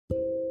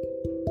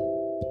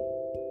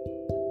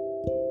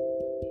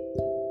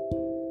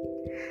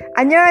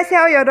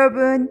안녕하세요,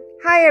 여러분.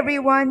 Hi,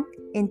 everyone.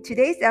 In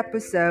today's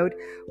episode,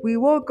 we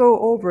will go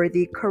over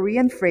the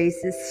Korean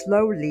phrases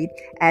slowly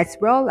as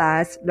well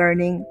as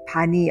learning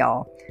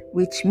반이요,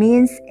 which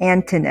means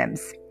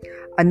antonyms.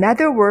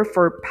 Another word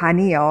for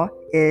반이요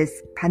is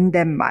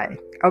반대말.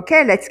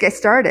 Okay, let's get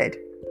started.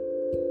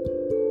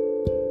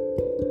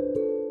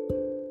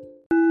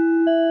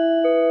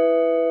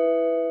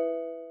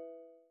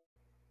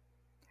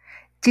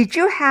 Did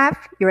you have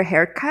your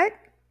hair cut?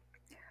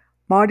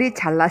 머리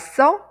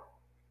잘랐어?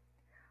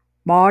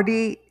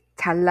 머리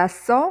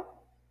잘랐어?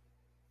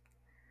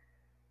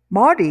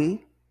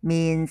 머리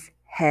means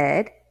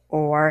head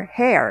or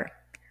hair.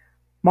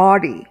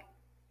 머리,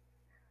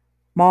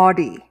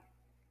 머리.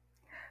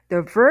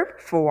 The verb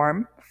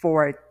form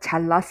for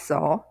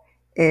잘랐어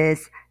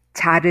is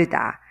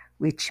자르다,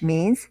 which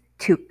means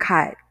to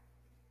cut.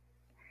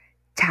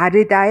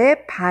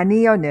 자르다의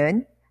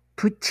반이어는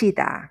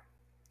붙이다.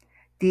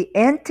 The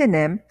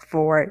antonym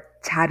for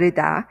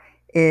자르다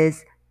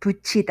is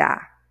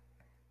붙이다,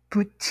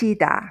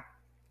 붙이다.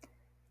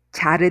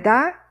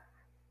 자르다,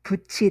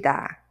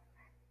 붙이다.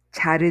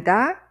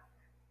 자르다,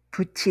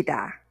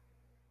 붙이다.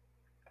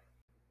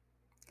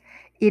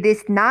 It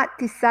is not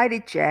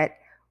decided yet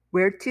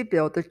where to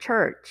build a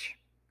church.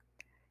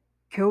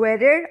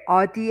 교회를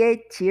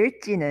어디에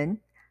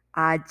지을지는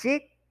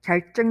아직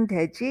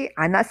결정되지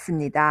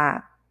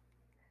않았습니다.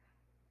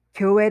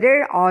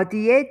 교회를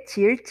어디에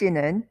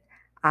지을지는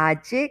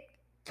아직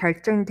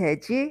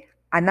결정되지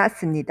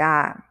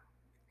않았습니다.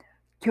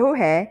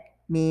 교회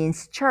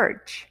means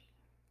church.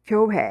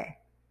 교회,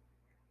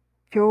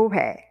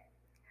 교회.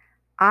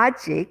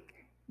 아직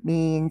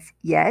means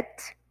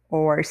yet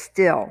or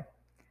still.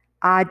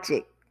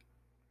 아직,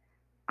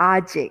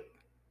 아직.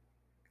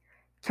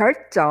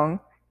 결정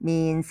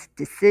means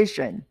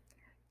decision.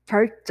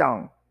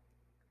 결정,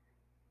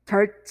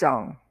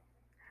 결정.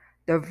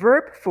 The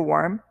verb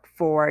form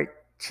for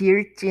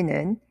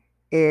지을지는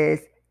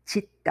is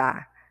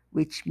짓다,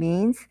 which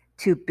means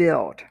to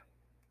build.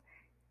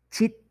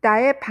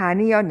 짓다의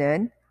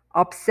반이어는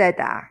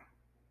없애다.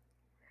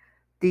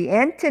 The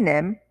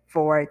antonym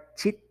for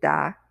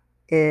짓다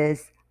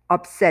is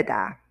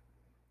없애다,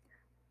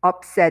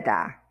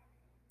 없애다.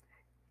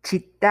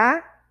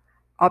 짓다,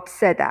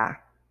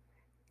 없애다.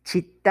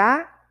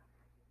 짓다,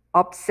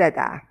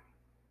 없애다.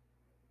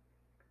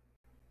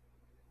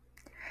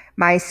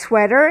 My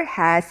sweater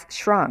has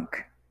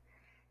shrunk.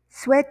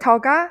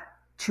 스웨터가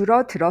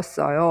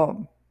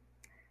줄어들었어요.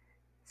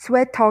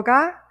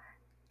 스웨터가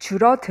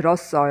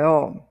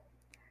줄어들었어요.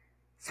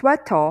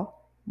 Sweater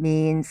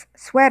means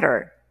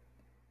sweater.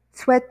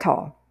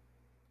 Sweater,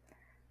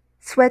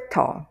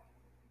 sweater.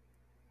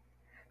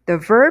 The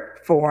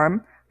verb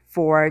form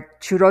for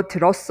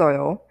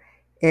줄어들었어요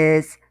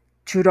is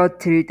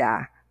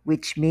줄어들다,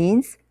 which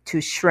means to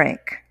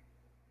shrink.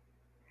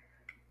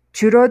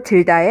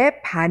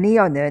 줄어들다의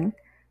반이어는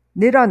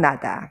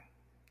늘어나다.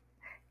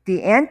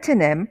 The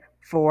antonym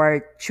for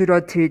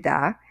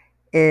줄어들다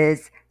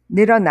is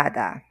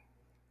늘어나다.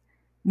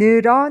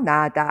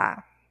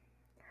 늘어나다.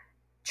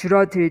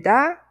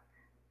 줄어들다,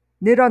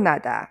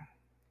 늘어나다.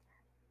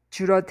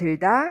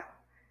 줄어들다,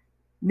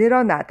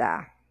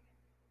 늘어나다.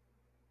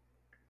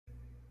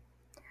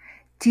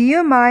 Do you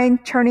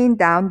mind turning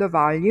down the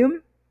volume?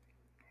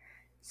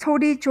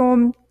 소리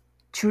좀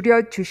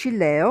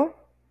줄여주실래요?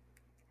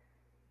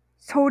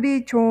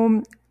 소리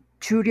좀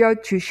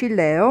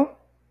줄여주실래요?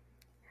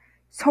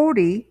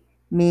 소리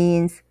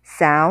means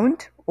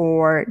sound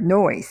or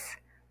noise.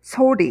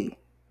 소리,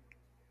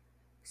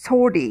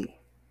 소리.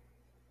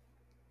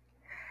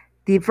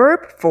 The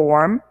verb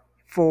form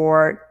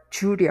for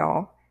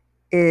줄여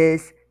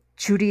is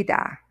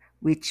줄이다,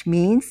 which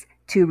means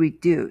to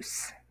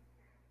reduce.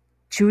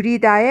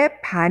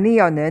 줄이다의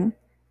반이어는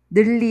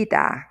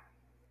늘리다.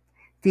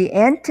 The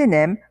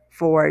antonym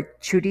for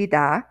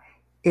줄이다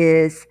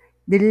is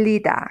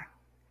늘리다,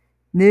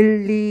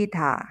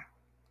 늘리다.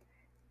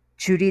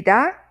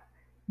 줄이다,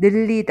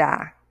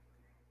 늘리다.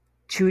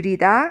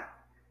 줄이다,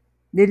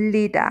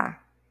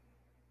 늘리다.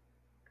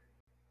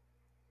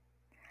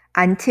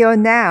 Until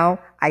now,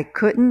 I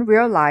couldn't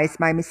realize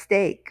my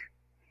mistake.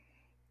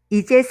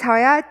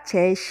 이제서야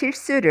제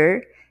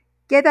실수를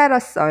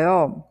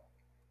깨달았어요.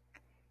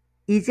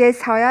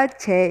 이제서야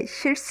제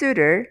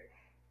실수를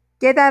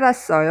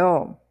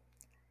깨달았어요.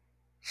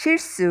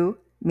 실수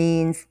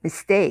means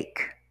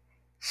mistake.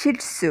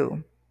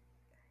 실수,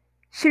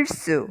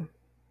 실수.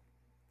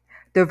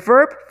 The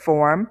verb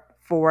form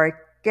for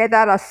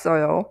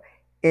깨달았어요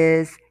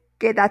is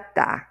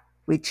깨닫다,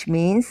 which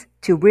means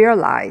to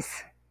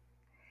realize.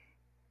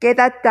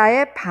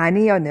 깨닫다의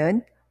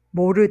반이어는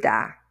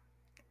모르다.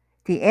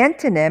 The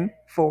antonym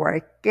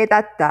for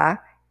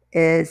깨닫다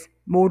is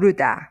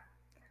모르다,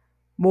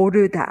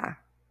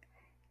 모르다.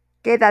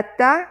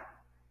 깨닫다,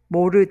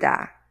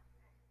 모르다.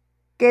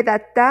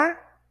 깨닫다,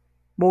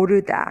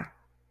 모르다.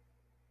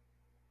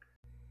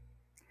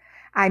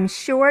 I'm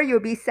sure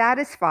you'll be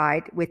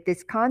satisfied with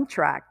this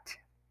contract.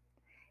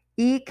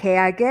 이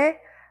계약에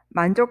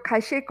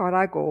만족하실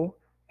거라고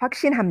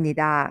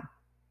확신합니다.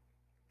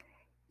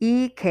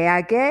 이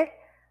계약에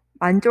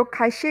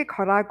만족하실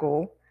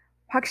거라고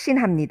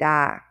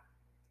확신합니다.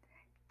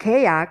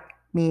 계약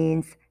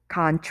means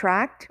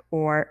contract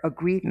or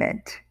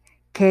agreement.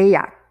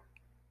 계약,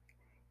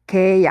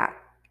 계약.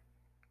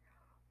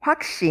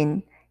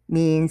 확신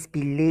means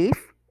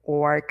belief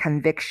or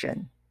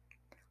conviction.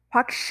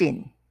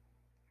 확신,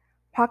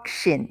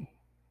 확신.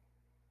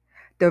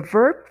 The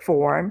verb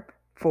form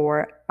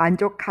for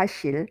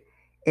만족하실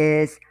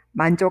is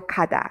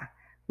만족하다,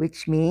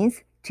 which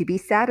means to be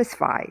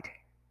satisfied.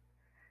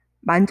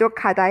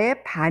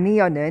 만족하다의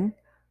반의어는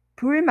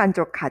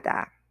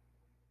불만족하다.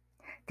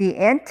 The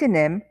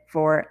antonym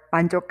for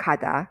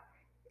만족하다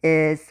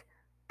is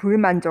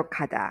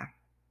불만족하다.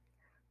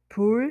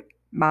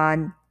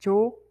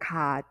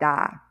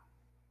 불만족하다.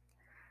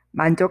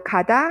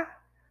 만족하다,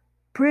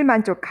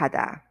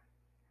 불만족하다.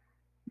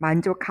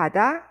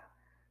 만족하다,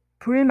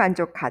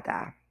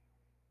 불만족하다.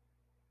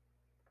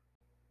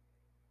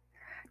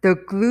 The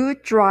glue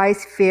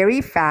dries very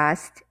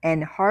fast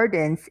and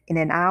hardens in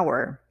an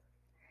hour.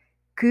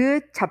 그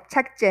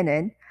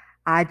접착제는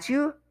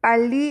아주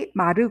빨리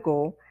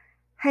마르고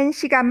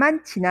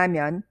 1시간만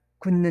지나면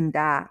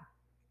굳는다.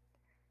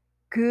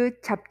 그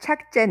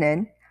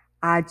접착제는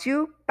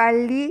아주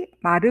빨리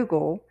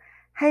마르고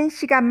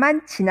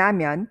 1시간만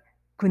지나면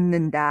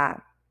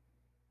굳는다.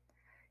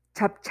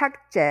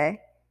 접착제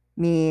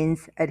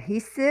means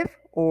adhesive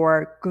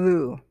or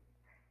glue.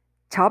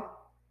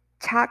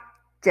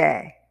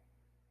 접착제,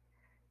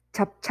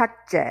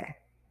 접착제.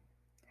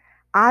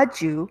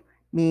 아주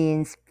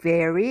means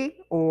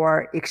very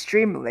or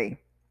extremely.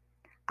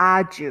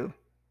 아주,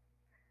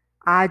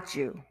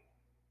 아주.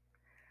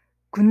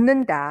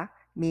 굳는다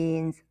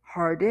means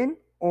harden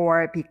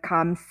or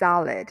become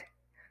solid.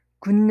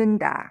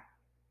 굳는다,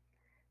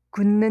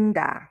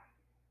 굳는다.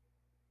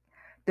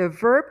 The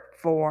verb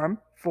form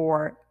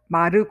for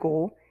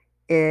마르고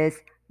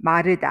is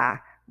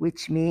마르다,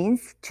 which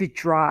means to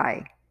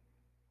dry.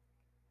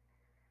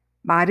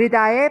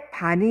 마르다의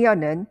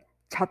반의어는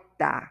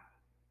젖다.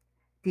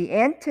 The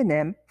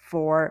antonym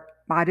for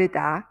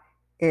마르다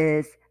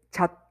is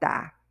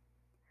젖다.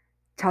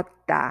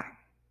 젖다.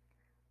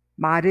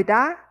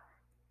 마르다,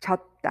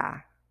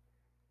 젖다.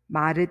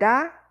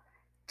 마르다,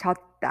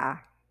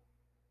 젖다.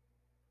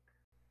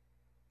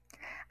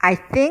 I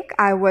think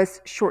I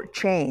was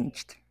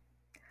shortchanged.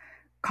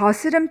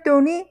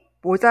 거스름돈이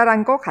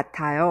모자란 것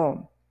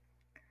같아요.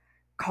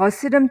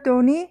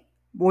 거스름돈이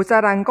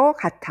모자란 것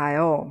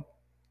같아요.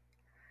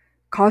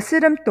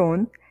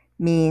 거스름돈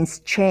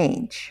means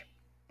change.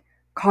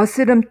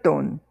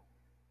 거스름돈,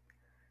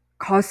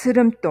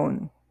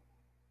 거스름돈.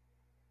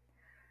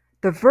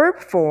 The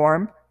verb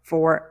form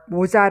for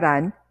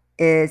모자란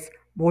is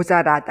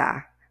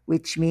모자라다,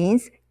 which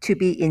means to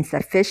be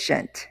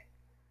insufficient.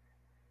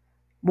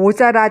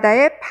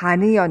 모자라다의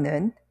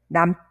반의어는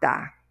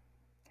남다.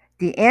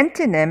 The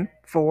antonym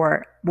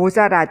for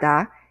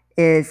모자라다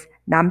is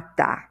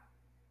남다.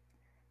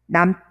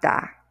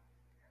 남다.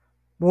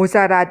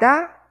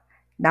 모자라다,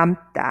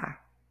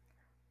 남다.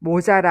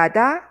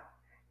 모자라다,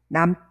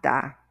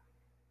 남다.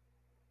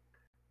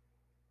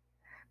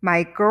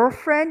 My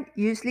girlfriend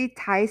usually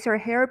ties her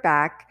hair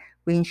back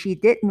when she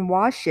didn't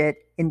wash it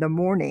in the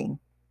morning.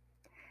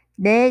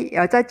 내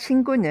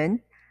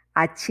여자친구는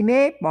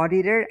아침에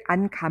머리를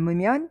안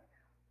감으면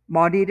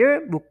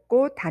머리를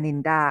묶고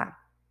다닌다.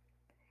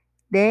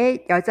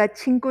 내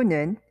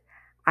여자친구는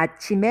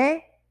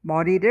아침에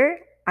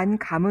머리를 안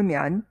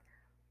감으면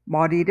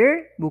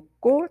머리를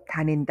묶고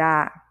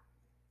다닌다.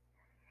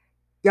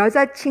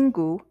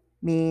 여자친구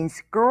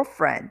means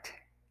girlfriend.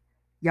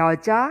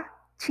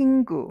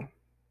 여자친구.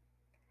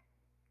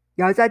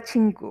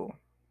 여자친구.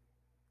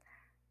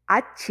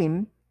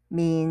 아침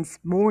means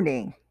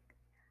morning.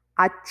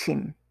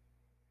 아침.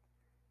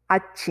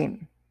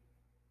 아침.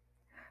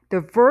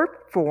 The verb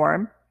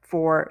form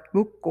for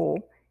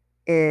묶고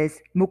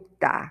is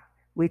묶다,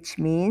 which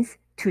means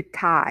to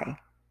tie.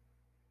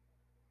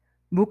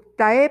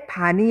 묶다의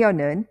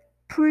반의어는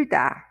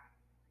풀다.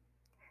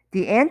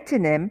 The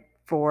antonym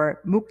for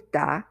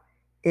묶다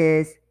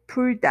is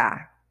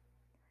풀다.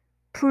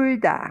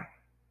 풀다.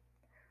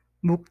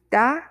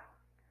 묶다,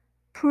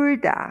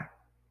 풀다.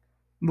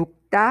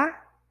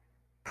 묶다,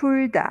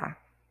 풀다.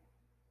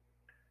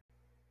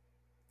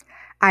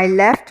 I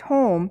left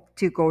home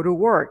to go to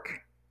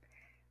work.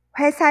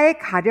 회사에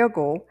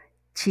가려고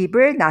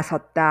집을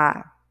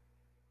나섰다.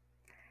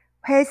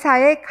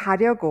 회사에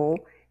가려고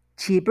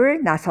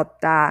집을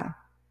나섰다.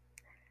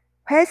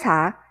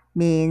 회사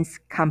means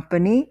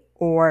company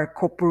or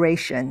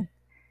corporation.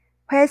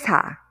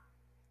 회사,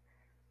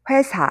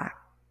 회사.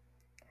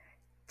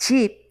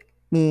 집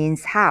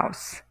means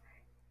house.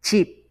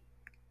 집,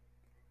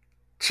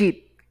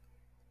 집.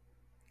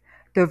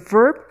 The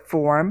verb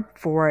form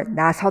for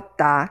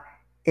나섰다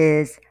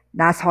is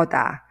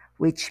나서다,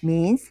 which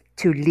means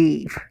to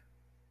leave.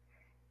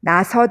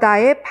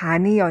 나서다의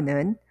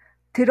반의어는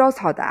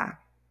들어서다.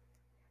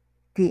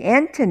 The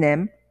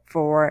antonym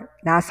for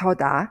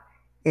나서다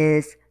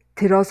is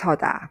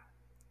들어서다.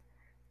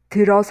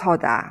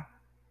 들어서다.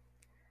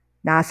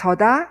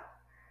 나서다,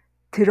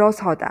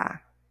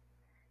 들어서다,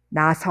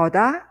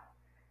 나서다,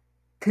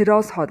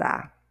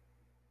 들어서다.